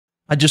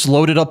I just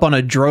loaded up on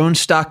a drone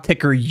stock.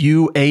 Ticker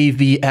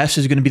UAVS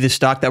is going to be the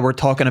stock that we're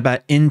talking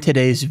about in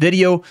today's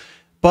video.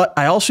 But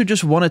I also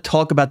just want to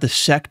talk about the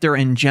sector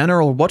in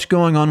general, what's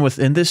going on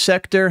within this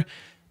sector.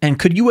 And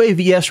could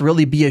UAVS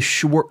really be a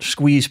short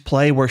squeeze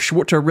play where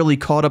shorts are really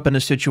caught up in a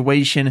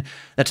situation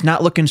that's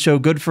not looking so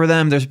good for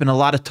them? There's been a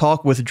lot of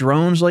talk with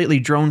drones lately,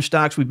 drone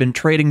stocks. We've been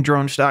trading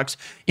drone stocks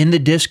in the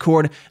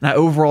Discord. And I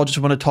overall just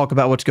want to talk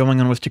about what's going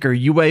on with ticker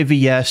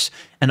UAVS.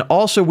 And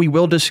also we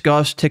will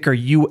discuss ticker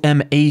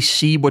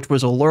UMAC, which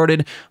was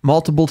alerted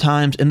multiple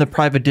times in the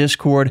private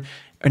Discord,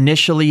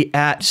 initially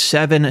at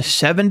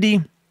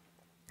 770.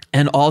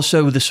 And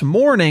also this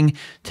morning,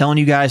 telling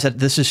you guys that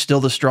this is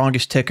still the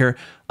strongest ticker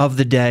of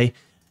the day.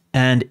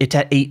 And it's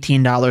at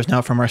 $18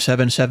 now from our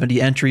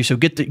 770 entry. So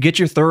get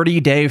your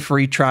 30-day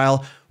free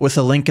trial with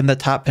a link in the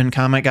top pinned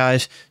comment,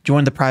 guys.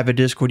 Join the private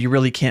Discord. You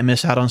really can't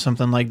miss out on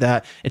something like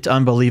that. It's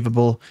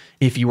unbelievable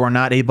if you are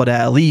not able to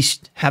at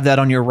least have that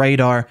on your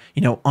radar,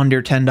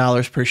 under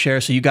 $10 per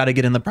share. So you got to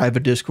get in the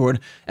private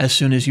Discord as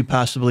soon as you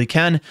possibly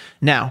can.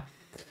 Now,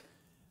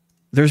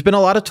 there's been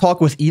a lot of talk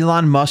with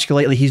Elon Musk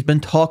lately. He's been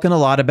talking a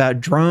lot about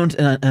drones,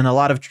 and a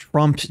lot of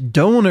Trump's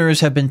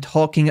donors have been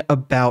talking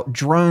about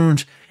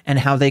drones and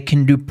how they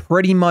can do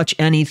pretty much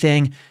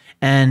anything.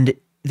 And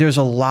there's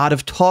a lot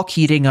of talk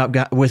heating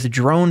up with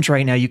drones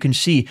right now. You can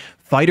see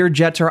fighter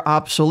jets are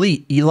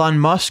obsolete. Elon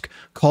Musk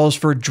calls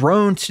for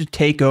drones to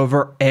take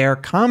over air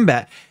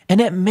combat. And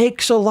it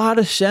makes a lot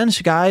of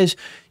sense, guys.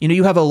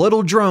 You have a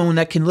little drone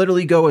that can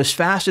literally go as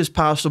fast as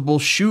possible,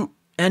 shoot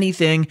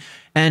anything,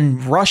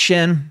 and rush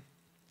in.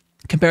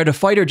 Compared to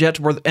fighter jets,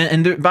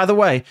 and by the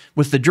way,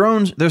 with the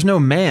drones, there's no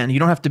man. You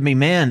don't have to be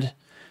manned.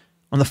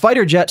 On the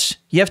fighter jets,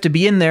 you have to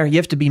be in there. You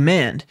have to be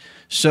manned.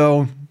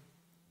 So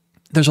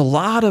there's a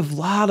lot of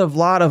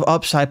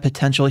upside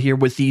potential here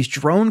with these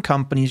drone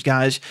companies,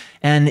 guys.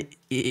 And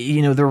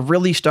they're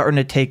really starting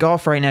to take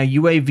off right now.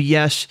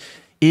 UAVS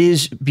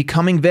is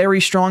becoming very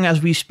strong as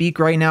we speak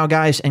right now,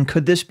 guys. And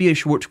could this be a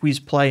short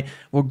squeeze play?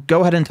 We'll go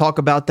ahead and talk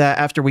about that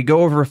after we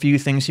go over a few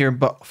things here.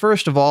 But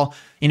first of all,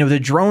 the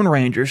drone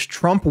rangers,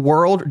 Trump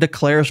world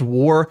declares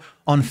war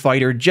on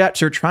fighter jets.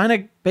 They're trying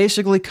to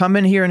basically come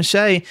in here and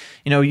say,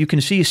 you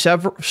can see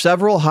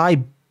several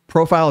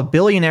high-profile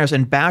billionaires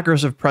and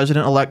backers of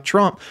President-elect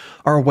Trump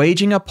are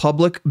waging a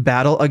public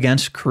battle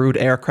against crewed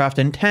aircraft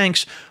and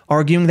tanks,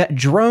 arguing that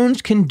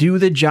drones can do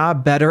the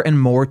job better and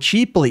more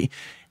cheaply.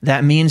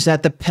 That means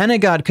that the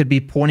Pentagon could be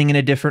pointing in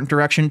a different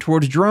direction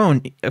towards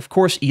drone. Of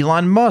course,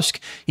 Elon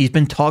Musk, he's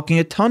been talking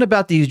a ton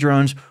about these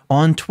drones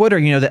on Twitter.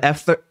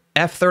 The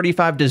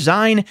F-35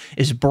 design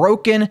is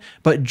broken,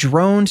 but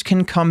drones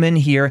can come in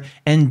here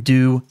and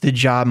do the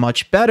job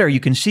much better. You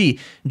can see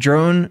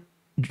drone,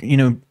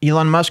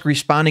 Elon Musk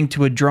responding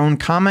to a drone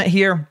comment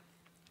here,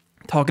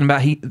 talking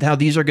about how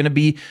these are going to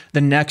be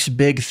the next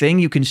big thing.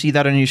 You can see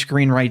that on your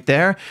screen right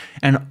there.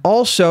 And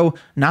also,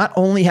 not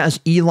only has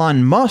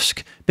Elon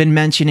Musk been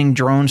mentioning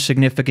drones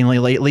significantly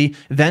lately,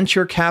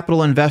 venture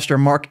capital investor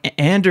Mark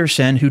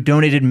Anderson, who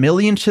donated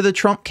millions to the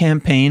Trump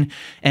campaign,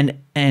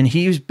 and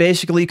he's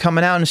basically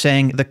coming out and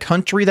saying the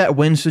country that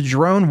wins the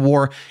drone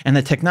war and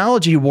the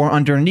technology war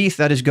underneath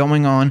that is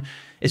going on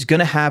is going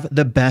to have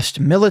the best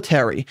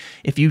military.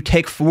 If you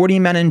take 40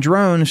 men in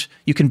drones,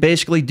 you can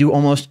basically do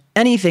almost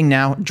anything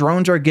now.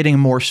 Drones are getting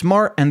more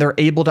smart, and they're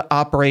able to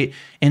operate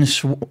in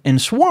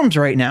swarms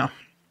right now.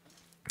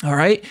 All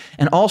right.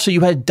 And also you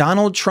had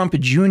Donald Trump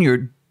Jr.,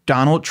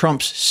 Donald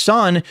Trump's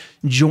son,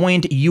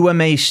 joined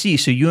UMAC.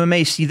 So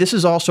UMAC, this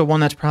is also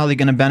one that's probably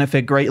going to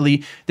benefit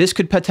greatly. This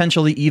could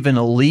potentially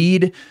even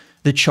lead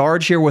the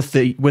charge here with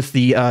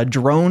the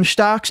drone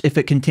stocks if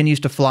it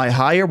continues to fly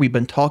higher. We've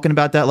been talking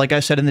about that, like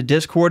I said in the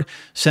Discord,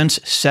 since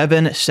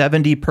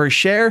 770 per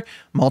share.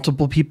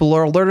 Multiple people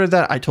are alerted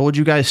that. I told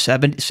you guys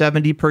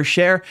 770 per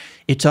share.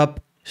 It's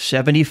up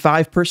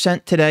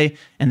 75% today,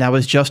 and that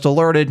was just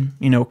alerted,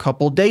 a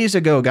couple days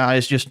ago,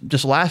 guys,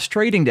 just last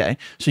trading day.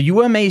 So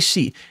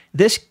UMAC,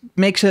 this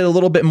makes it a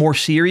little bit more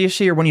serious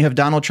here when you have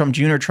Donald Trump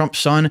Jr., Trump's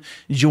son,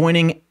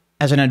 joining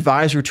as an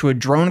advisor to a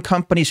drone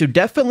company. So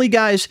definitely,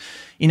 guys,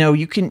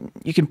 you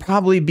can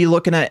probably be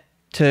looking at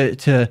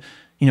to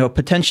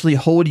potentially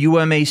hold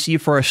UMAC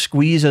for a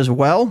squeeze as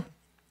well.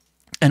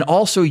 And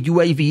also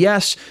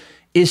UAVS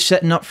is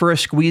setting up for a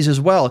squeeze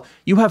as well.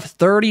 You have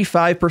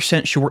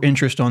 35% short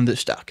interest on this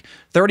stock.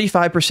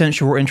 35%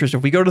 short interest.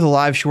 If we go to the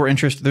live short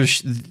interest,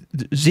 there's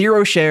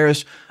 0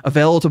 shares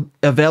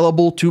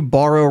available to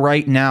borrow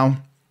right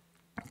now.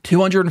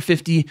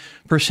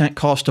 250%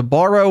 cost to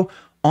borrow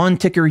on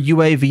ticker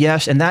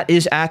UAVS, and that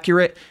is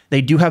accurate.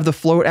 They do have the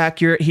float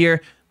accurate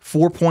here.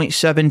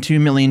 4.72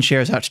 million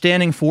shares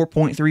outstanding,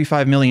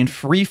 4.35 million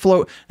free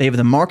float. They have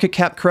the market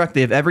cap correct.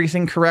 They have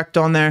everything correct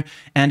on there,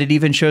 and it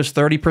even shows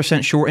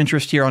 30% short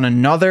interest here on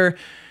another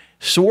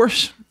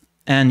source.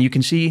 And you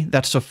can see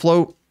that's the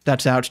float.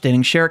 That's the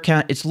outstanding share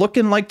count. It's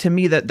looking like to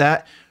me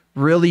that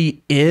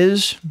really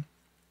is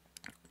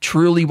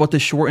truly what the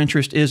short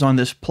interest is on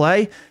this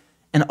play.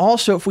 And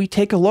also, if we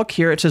take a look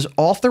here, it says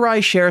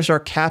authorized shares are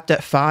capped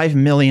at 5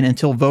 million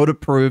until vote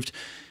approved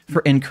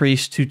for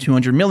increase to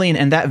 200 million,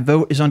 and that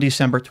vote is on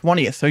December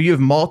 20th. So you have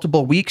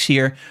multiple weeks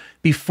here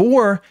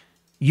before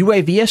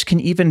UAVS can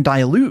even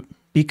dilute,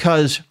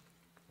 because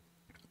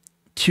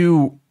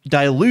to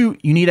dilute,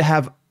 you need to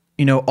have,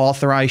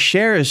 authorized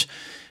shares.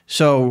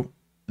 So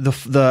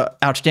the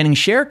outstanding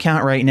share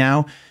count right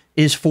now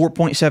is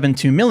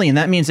 4.72 million.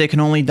 That means they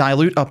can only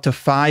dilute up to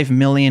 5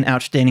 million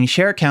outstanding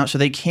share count. So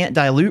they can't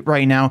dilute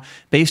right now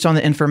based on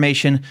the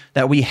information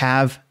that we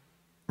have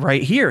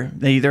right here.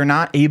 They're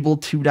not able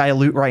to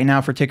dilute right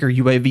now for ticker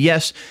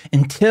UAVS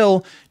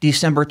until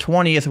December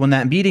 20th, when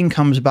that meeting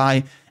comes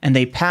by and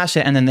they pass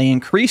it and then they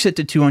increase it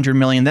to 200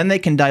 million. Then they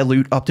can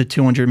dilute up to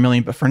 200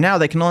 million. But for now,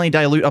 they can only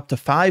dilute up to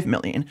 5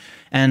 million.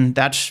 And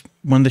that's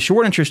when the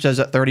short interest is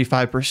at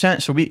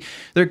 35%. So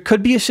there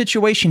could be a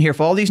situation here,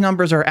 if all these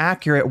numbers are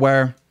accurate,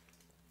 where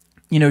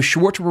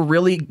shorts were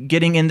really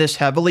getting in this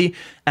heavily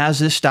as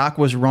this stock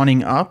was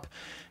running up.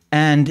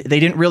 And they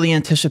didn't really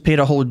anticipate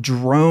a whole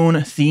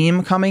drone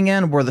theme coming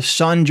in, where the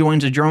sun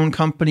joins a drone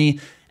company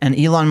and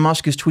Elon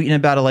Musk is tweeting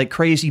about it like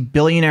crazy.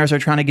 Billionaires are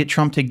trying to get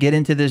Trump to get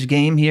into this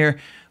game here,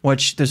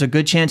 which there's a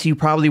good chance he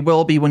probably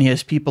will be when he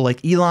has people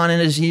like Elon in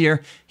his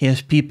ear. He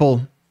has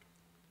people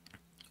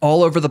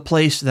all over the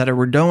place that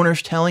are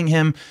donors telling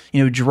him,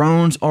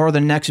 drones are the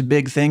next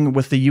big thing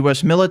with the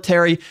U.S.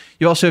 military.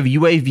 You also have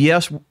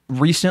UAVS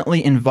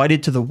recently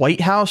invited to the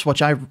White House,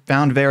 which I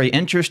found very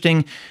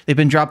interesting. They've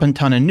been dropping a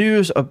ton of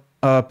news,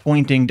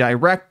 appointing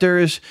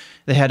directors.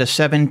 They had a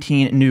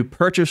 17 new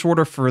purchase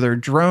order for their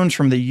drones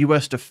from the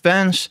U.S.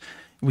 Defense.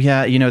 We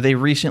had, they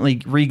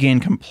recently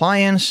regained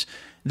compliance.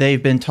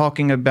 They've been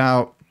talking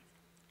about,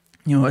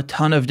 a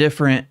ton of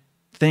different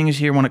things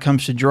here when it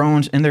comes to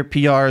drones and their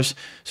PRs.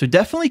 So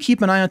definitely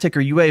keep an eye on ticker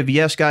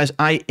UAVS, guys.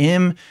 I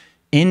am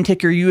in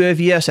ticker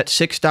UAVS at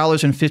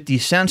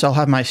 $6.50. I'll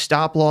have my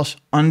stop loss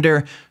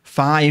under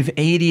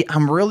 580.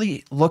 I'm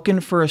really looking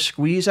for a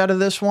squeeze out of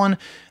this one.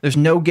 There's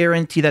no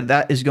guarantee that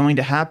that is going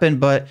to happen,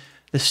 but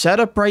the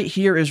setup right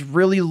here is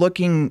really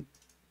looking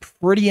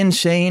pretty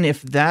insane.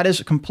 If that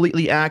is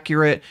completely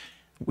accurate,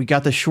 we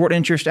got the short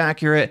interest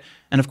accurate.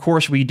 And of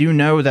course, we do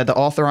know that the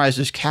authorized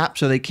is capped,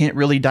 so they can't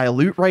really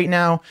dilute right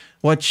now,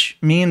 which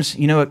means,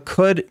 it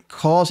could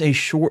cause a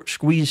short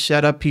squeeze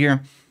setup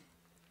here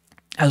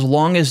as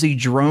long as the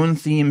drone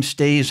theme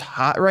stays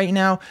hot right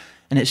now.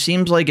 And it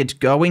seems like it's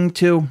going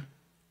to,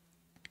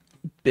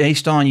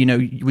 based on,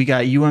 we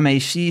got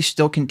UMAC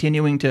still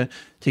continuing to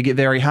get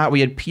very hot.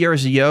 We had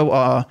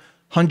PRZO,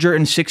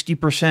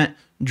 160%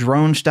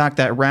 drone stock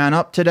that ran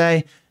up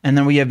today. And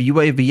then we have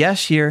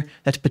UAVS here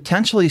that's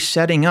potentially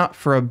setting up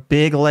for a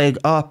big leg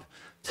up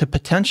to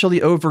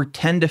potentially over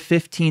 $10 to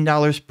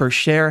 $15 per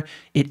share.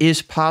 It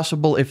is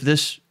possible, if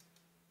this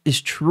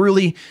is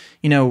truly,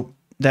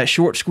 that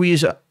short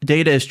squeeze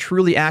data is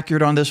truly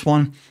accurate on this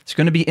one. It's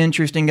going to be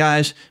interesting,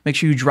 guys. Make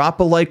sure you drop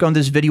a like on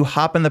this video.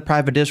 Hop in the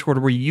private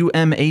Discord where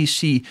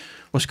UMAC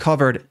was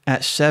covered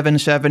at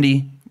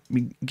 770.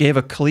 We gave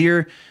a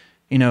clear,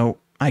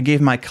 I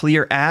gave my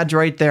clear ads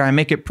right there. I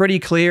make it pretty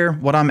clear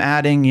what I'm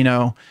adding,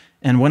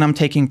 and when I'm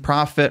taking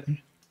profit.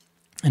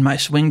 In my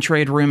swing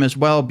trade room as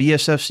well,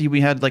 BSFC,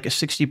 we had like a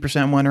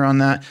 60% winner on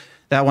that.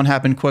 That one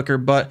happened quicker.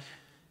 But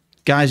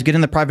guys, get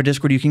in the private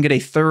Discord. You can get a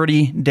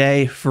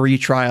 30-day free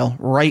trial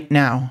right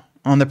now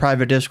on the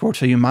private Discord.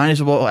 So you might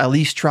as well at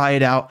least try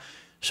it out.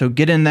 So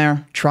get in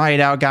there, try it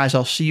out, guys.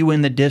 I'll see you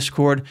in the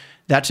Discord.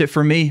 That's it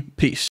for me. Peace.